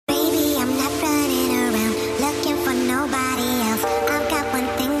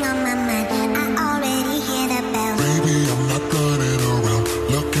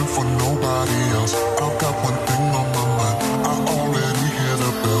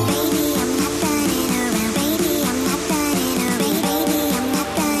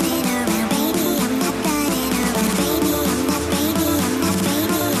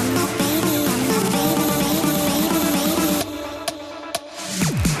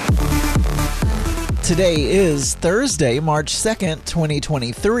Today is Thursday, March 2nd,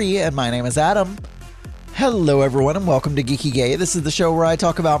 2023, and my name is Adam. Hello, everyone, and welcome to Geeky Gay. This is the show where I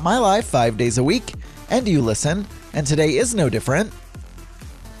talk about my life 5 days a week, and you listen, and today is no different.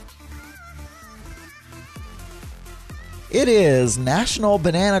 It is National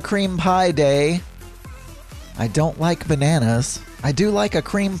Banana Cream Pie Day. I don't like bananas. I do like a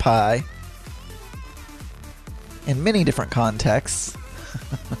cream pie. In many different contexts.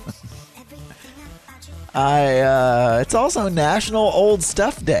 It's also National Old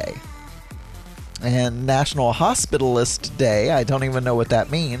Stuff Day. And National Hospitalist Day. I don't even know what that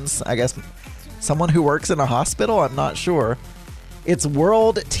means. I guess someone who works in a hospital? I'm not sure. It's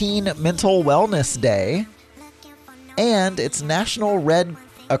World Teen Mental Wellness Day. And it's National Read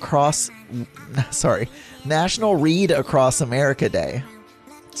Across America Day.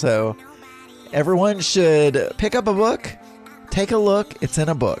 So everyone should pick up a book, take a look. It's in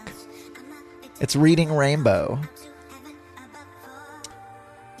a book. It's Reading Rainbow.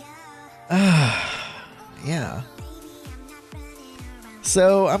 Yeah.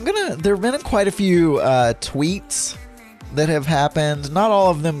 So there have been quite a few tweets that have happened. Not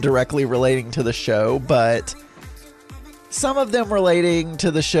all of them directly relating to the show, but some of them relating to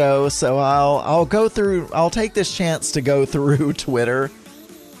the show. So I'll take this chance to go through Twitter.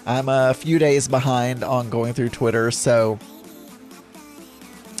 I'm a few days behind on going through Twitter, so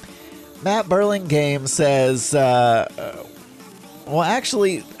Matt Burlingame says,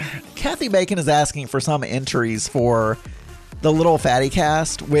 actually, Kathy Bacon is asking for some entries for the Little Fatty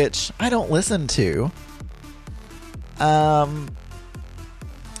Cast, which I don't listen to.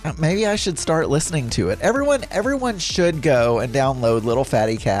 Maybe I should start listening to it. Everyone should go and download Little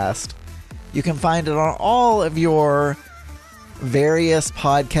Fatty Cast. You can find it on all of your various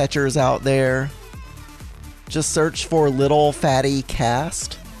podcatchers out there. Just search for Little Fatty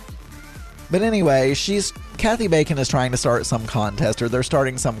Cast. But anyway, Kathy Bacon is trying to start some contest, or they're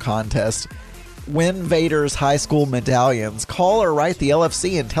starting some contest. Win Vader's high school medallions. Call or write the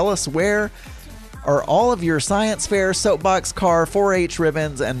LFC and tell us where are all of your science fair, soapbox car, 4-H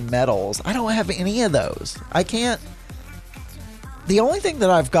ribbons, and medals. I don't have any of those. I can't. The only thing that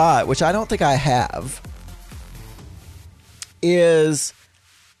I've got, which I don't think I have, is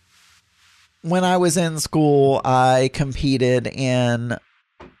when I was in school, I competed in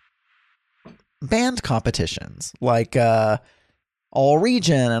band competitions like all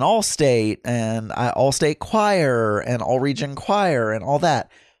region and all state and all state choir and all region choir and all that.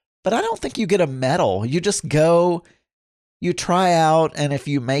 But I don't think you get a medal. You just go, you try out, and if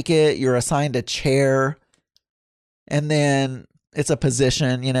you make it, you're assigned a chair, and then it's a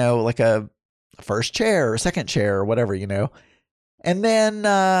position, like a first chair or second chair or whatever, and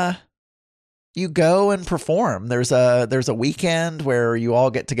then you go and perform. There's a weekend where you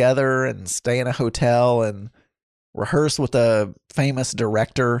all get together and stay in a hotel and rehearse with a famous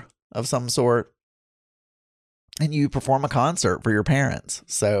director of some sort, and you perform a concert for your parents.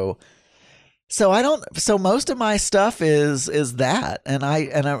 So most of my stuff is that, and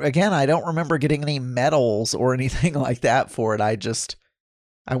I don't remember getting any medals or anything like that for it.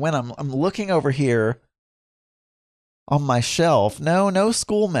 I'm looking over here on my shelf. No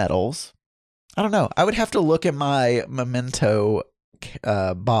school medals. I don't know. I would have to look at my memento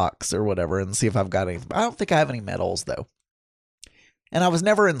box or whatever and see if I've got any. I don't think I have any medals, though. And I was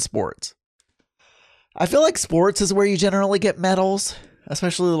never in sports. I feel like sports is where you generally get medals,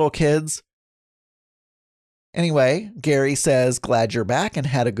 especially little kids. Anyway, Gary says, glad you're back and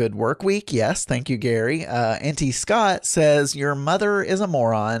had a good work week. Yes, thank you, Gary. Auntie Scott says, your mother is a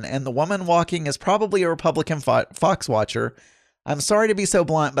moron and the woman walking is probably a Republican Fox watcher. I'm sorry to be so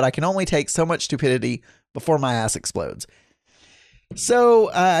blunt, but I can only take so much stupidity before my ass explodes.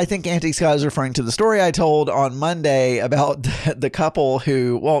 So I think Auntie Scott is referring to the story I told on Monday about the couple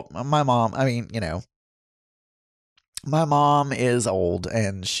who, my mom is old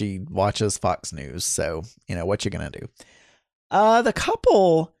and she watches Fox News. So, what you going to do? The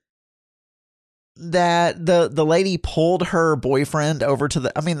couple that the lady pulled her boyfriend over to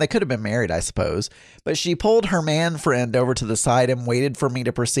they could have been married, I suppose, but she pulled her man friend over to the side and waited for me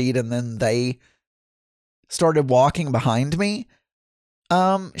to proceed. And then they started walking behind me.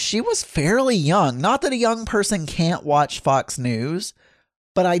 She was fairly young. Not that a young person can't watch Fox News,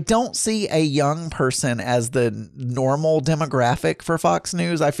 but I don't see a young person as the normal demographic for Fox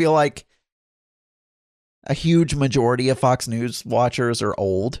News. I feel like a huge majority of Fox News watchers are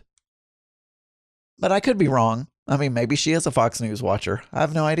old. But I could be wrong. Maybe she is a Fox News watcher. I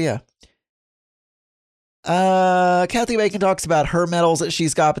have no idea. Kathy Bacon talks about her medals that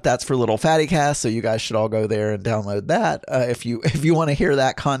she's got, but that's for Little Fatty Cast, so you guys should all go there and download that if you want to hear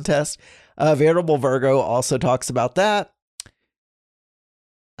that contest. Veritable Virgo also talks about that.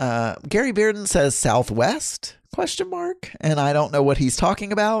 Gary Bearden says Southwest ? And I don't know what he's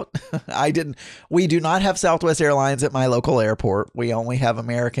talking about. We do not have Southwest Airlines at my local airport. We only have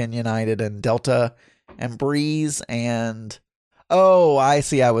American, United, and Delta, and Breeze, and oh, I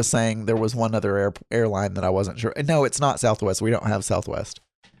see. I was saying there was one other airline that I wasn't sure. No, it's not Southwest. We don't have Southwest.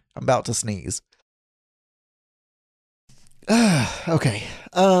 I'm about to sneeze. Okay.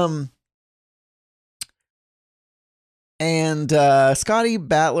 And Scotty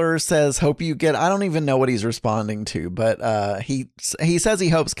Battler says, hope you get, I don't even know what he's responding to, but he says he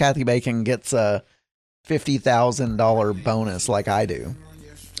hopes Kathy Bacon gets a $50,000 bonus like I do.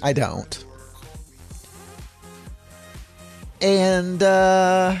 I don't. And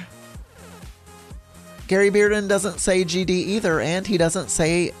Gary Bearden doesn't say GD either, and he doesn't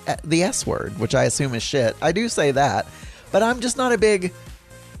say the S word, which I assume is shit. I do say that, but I'm just not a big,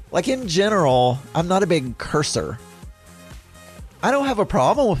 like in general, I'm not a big cursor. I don't have a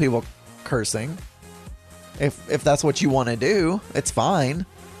problem with people cursing. If that's what you want to do, it's fine.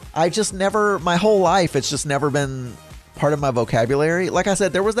 I just never, my whole life, it's just never been part of my vocabulary. Like I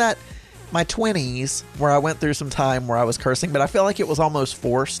said, there was that, my 20s, where I went through some time where I was cursing, but I feel like it was almost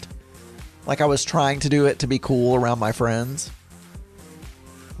forced. Like I was trying to do it to be cool around my friends.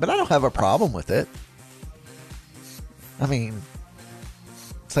 But I don't have a problem with it. I mean,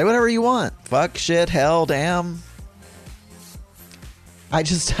 say whatever you want. Fuck, shit, hell, damn.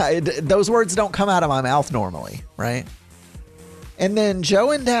 Those words don't come out of my mouth normally, right? And then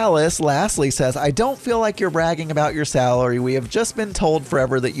Joe in Dallas lastly says, I don't feel like you're bragging about your salary. We have just been told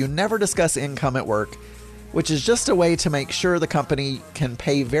forever that you never discuss income at work, which is just a way to make sure the company can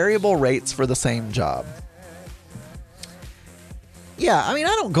pay variable rates for the same job. Yeah, I mean,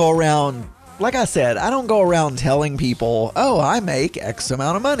 I don't go around, like I said, I don't go around telling people, oh, I make X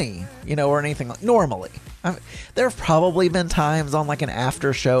amount of money, or anything like normally. There have probably been times on like an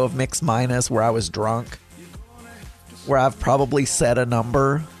after show of Mix Minus where I was drunk, where I've probably said a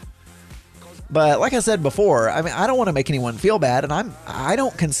number. But like I said before, I mean, I don't want to make anyone feel bad, and I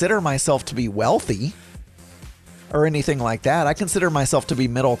don't consider myself to be wealthy or anything like that. I consider myself to be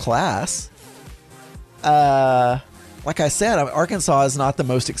middle class. Like I said, Arkansas is not the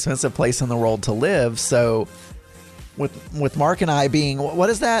most expensive place in the world to live, so with Mark and I being, what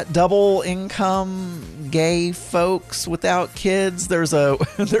is that, double income gay folks without kids, there's a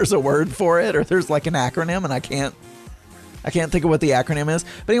word for it, or there's like an acronym, and I can't think of what the acronym is.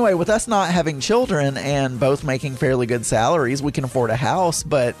 But anyway, with us not having children and both making fairly good salaries, we can afford a house,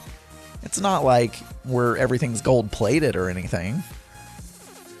 but it's not like everything's gold plated or anything.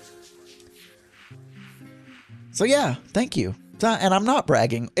 So yeah, thank you. And I'm not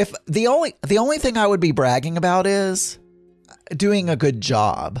bragging. If the only thing I would be bragging about is doing a good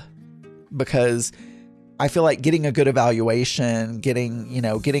job, because I feel like getting a good evaluation, getting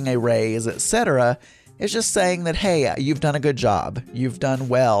a raise, etc., is just saying that, hey, you've done a good job, you've done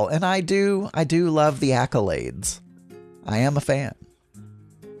well, and I do love the accolades. I am a fan.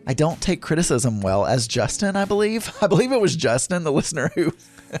 I don't take criticism well, as Justin, I believe it was Justin, the listener, who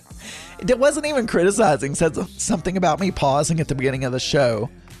it wasn't even criticizing, said something about me pausing at the beginning of the show,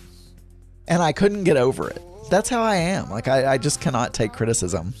 and I couldn't get over it. That's how I am. Like, I just cannot take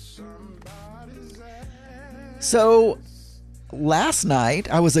criticism. So last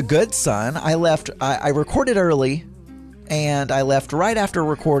night, I was a good son. I recorded early, and I left right after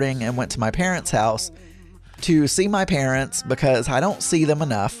recording and went to my parents' house to see my parents, because I don't see them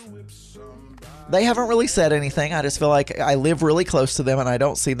enough. They haven't really said anything. I just feel like I live really close to them and I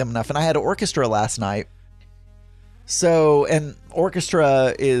don't see them enough. And I had orchestra last night. So, and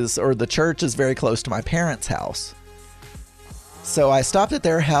orchestra the church is very close to my parents' house. So I stopped at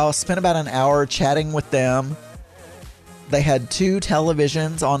their house, spent about an hour chatting with them. They had 2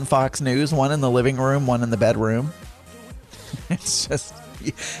 televisions on Fox News, one in the living room, one in the bedroom. It's just,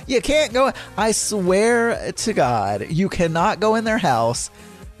 you can't go, I swear to God, you cannot go in their house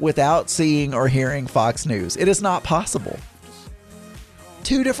without seeing or hearing Fox News. It is not possible.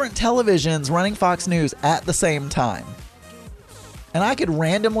 2 different televisions running Fox News at the same time. And I could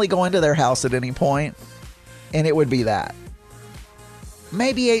randomly go into their house at any point, and it would be that.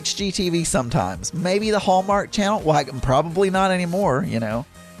 Maybe HGTV sometimes. Maybe the Hallmark Channel. Well, probably not anymore,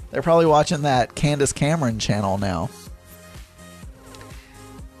 They're probably watching that Candace Cameron channel now.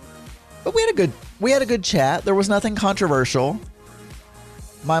 But we had a good chat. There was nothing controversial.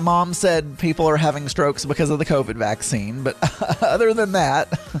 My mom said people are having strokes because of the COVID vaccine, but other than that,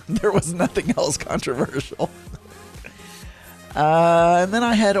 there was nothing else controversial. And then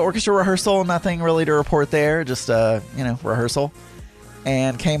I had orchestra rehearsal, nothing really to report there, just rehearsal,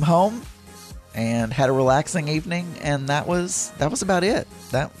 and came home. and had a relaxing evening, and that was about it.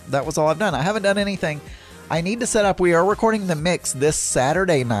 That was all I've done. I haven't done anything. I need to set up. We are recording the mix this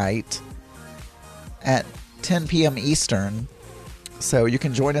Saturday night at 10 p.m. Eastern. So you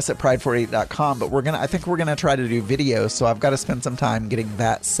can join us at pride48.com, but I think we're gonna try to do video, so I've got to spend some time getting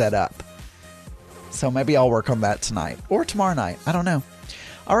that set up. So maybe I'll work on that tonight or tomorrow night. I don't know.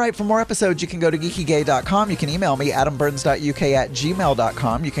 All right, for more episodes, you can go to geekygay.com. You can email me,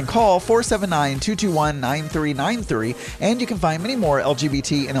 adamburns.uk@gmail.com. You can call 479-221-9393. And you can find many more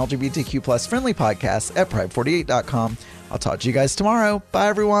LGBT and LGBTQ plus friendly podcasts at pride48.com. I'll talk to you guys tomorrow. Bye,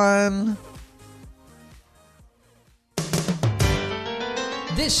 everyone.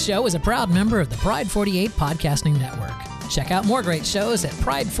 This show is a proud member of the Pride 48 Podcasting Network. Check out more great shows at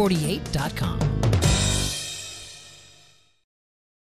pride48.com.